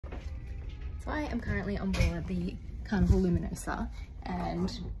So I am currently on board the Carnival Luminosa,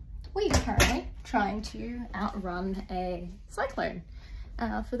 and we are currently trying to outrun a cyclone.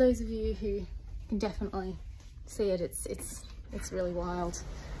 For those of you who can definitely see it, it's really wild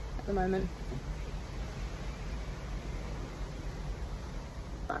at the moment.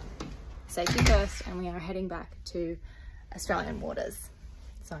 But safety first, and we are heading back to Australian waters.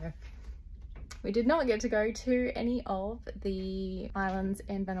 So we did not get to go to any of the islands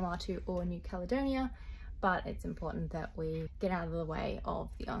in Vanuatu or New Caledonia, but it's important that we get out of the way of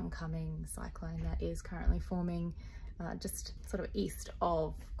the oncoming cyclone that is currently forming just sort of east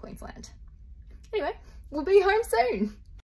of Queensland. Anyway, we'll be home soon.